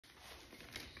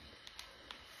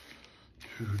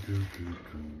What's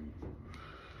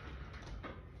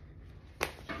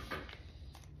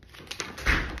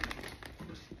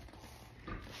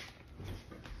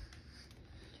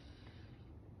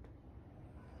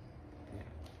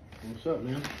up,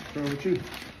 man? What's wrong with you?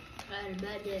 I had a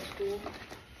bad day at school.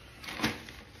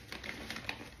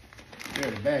 You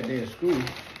had a bad day at school?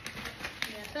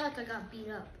 Yeah, I felt like I got beat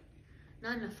up.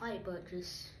 Not in a fight, but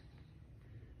just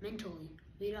mentally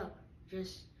beat up.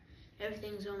 Just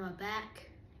everything's on my back.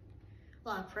 A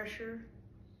lot of pressure.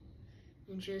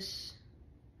 And just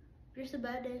a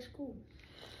bad day at school.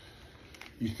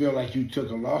 You feel like you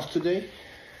took a loss today?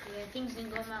 Yeah, things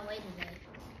didn't go my way today.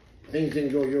 Things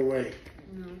didn't go your way.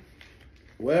 No.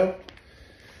 Well,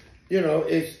 you know,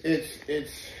 it's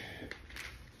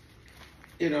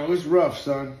rough,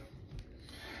 son.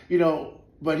 You know,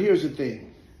 but here's the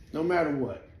thing. No matter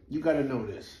what, you got to know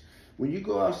this. When you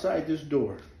go outside this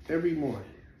door every morning,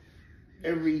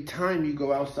 every time you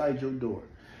go outside your door,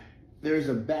 there's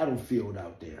a battlefield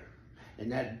out there.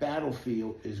 And that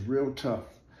battlefield is real tough.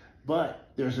 But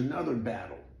there's another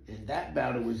battle, and that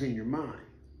battle is in your mind.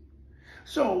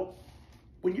 So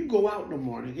when you go out in the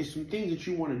morning, it's some things that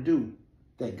you want to do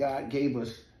that God gave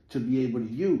us to be able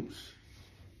to use,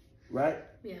 right?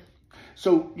 Yeah.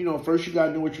 So, you know, first you got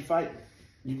to know what you're fighting.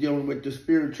 You're dealing with the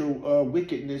spiritual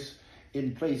wickedness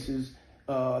in places,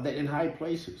 that in high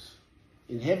places,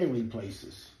 in heavenly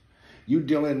places. You're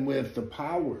dealing with the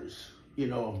powers, you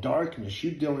know, of darkness.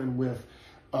 You're dealing with,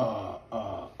 you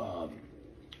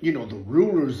know, the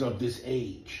rulers of this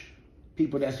age,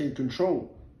 people that's in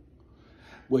control.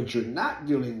 What you're not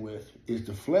dealing with is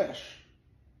the flesh.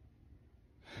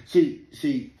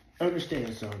 See,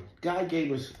 understand, son. God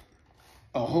gave us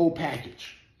a whole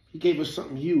package. He gave us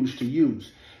something huge to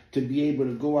use to be able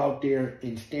to go out there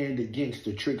and stand against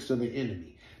the tricks of the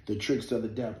enemy, the tricks of the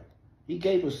devil. He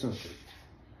gave us something.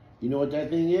 You know what that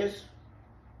thing is?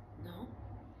 No.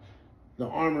 The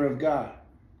armor of God.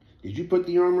 Did you put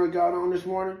the armor of God on this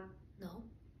morning? No.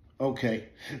 Okay.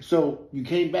 So you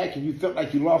came back and you felt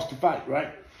like you lost the fight,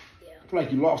 right? Yeah.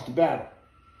 Like you lost the battle.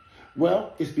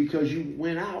 Well, it's because you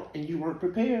went out and you weren't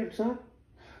prepared, son.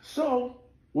 So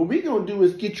what we're going to do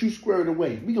is get you squared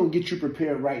away. We're going to get you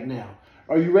prepared right now.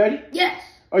 Are you ready? Yes.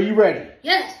 Are you ready?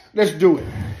 Yes. Let's do it.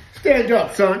 Stand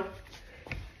up, son.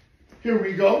 Here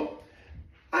we go.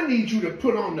 I need you to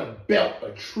put on the belt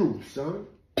of truth, son.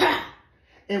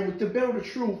 And with the belt of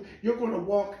truth, you're going to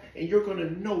walk and you're going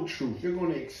to know truth. You're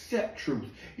going to accept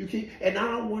truth. And I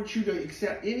don't want you to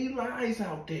accept any lies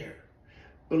out there.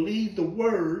 Believe the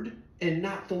word and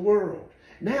not the world.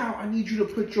 Now I need you to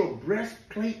put your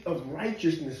breastplate of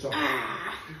righteousness on.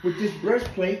 With this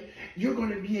breastplate, you're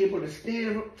going to be able to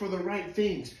stand up for the right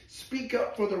things. Speak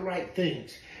up for the right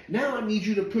things. Now I need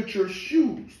you to put your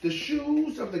shoes, the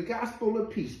shoes of the gospel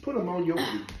of peace. Put them on your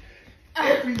feet.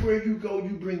 Everywhere you go,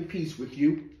 you bring peace with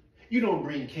you. You don't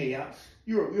bring chaos.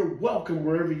 You're welcome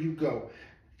wherever you go.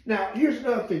 Now, here's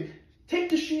another thing. Take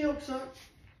the shield, son.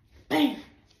 Bam.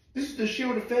 This is the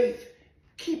shield of faith.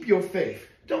 Keep your faith.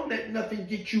 Don't let nothing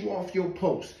get you off your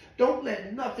post. Don't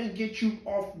let nothing get you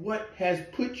off what has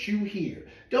put you here.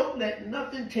 Don't let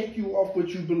nothing take you off what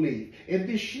you believe. And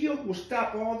this shield will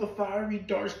stop all the fiery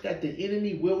darts that the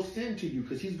enemy will send to you,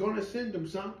 because he's going to send them,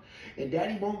 son. And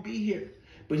daddy won't be here,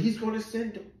 but he's going to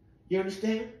send them. You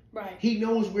understand? Right. He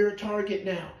knows we're a target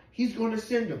now. He's going to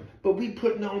send them, but we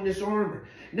putting on this armor.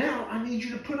 Now, I need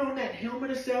you to put on that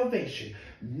helmet of salvation.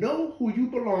 Know who you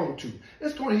belong to.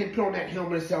 Let's go ahead and put on that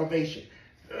helmet of salvation.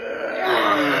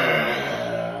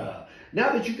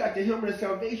 Now that you got the helmet of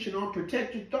salvation on,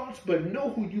 protect your thoughts, but know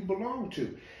who you belong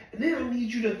to. And then I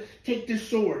need you to take this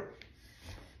sword.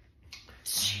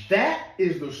 That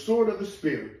is the sword of the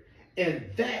Spirit.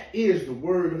 And that is the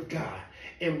word of God.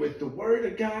 And with the word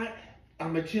of God,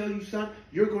 I'm going to tell you something.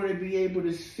 You're going to be able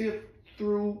to sift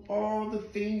through all the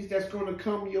things that's going to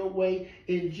come your way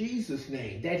in Jesus'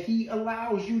 name. That he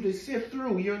allows you to sift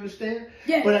through. You understand?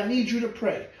 Yeah. But I need you to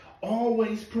pray.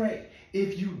 Always pray.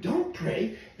 If you don't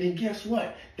pray, then guess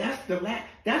what? That's the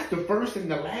first and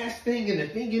the last thing, and the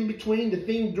thing in between, the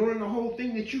thing during the whole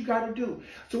thing that you got to do.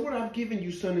 So what I've given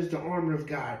you, son, is the armor of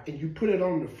God, and you put it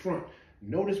on the front.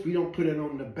 Notice we don't put it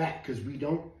on the back, because we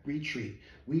don't retreat.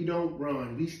 We don't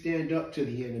run. We stand up to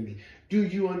the enemy. Do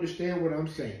you understand what I'm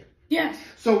saying? Yes.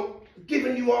 So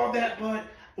giving you all that, bud,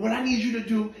 what I need you to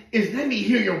do is let me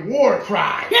hear your war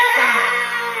cry.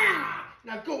 Yeah!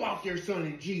 Now go out there, son,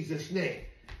 in Jesus' name.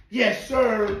 Yes,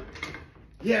 sir.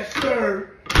 Yes,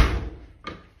 sir.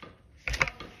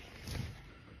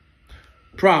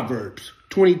 Proverbs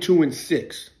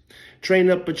 22:6.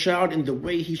 Train up a child in the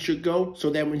way he should go, so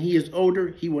that when he is older,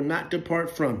 he will not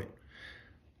depart from it.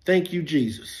 Thank you,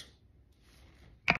 Jesus.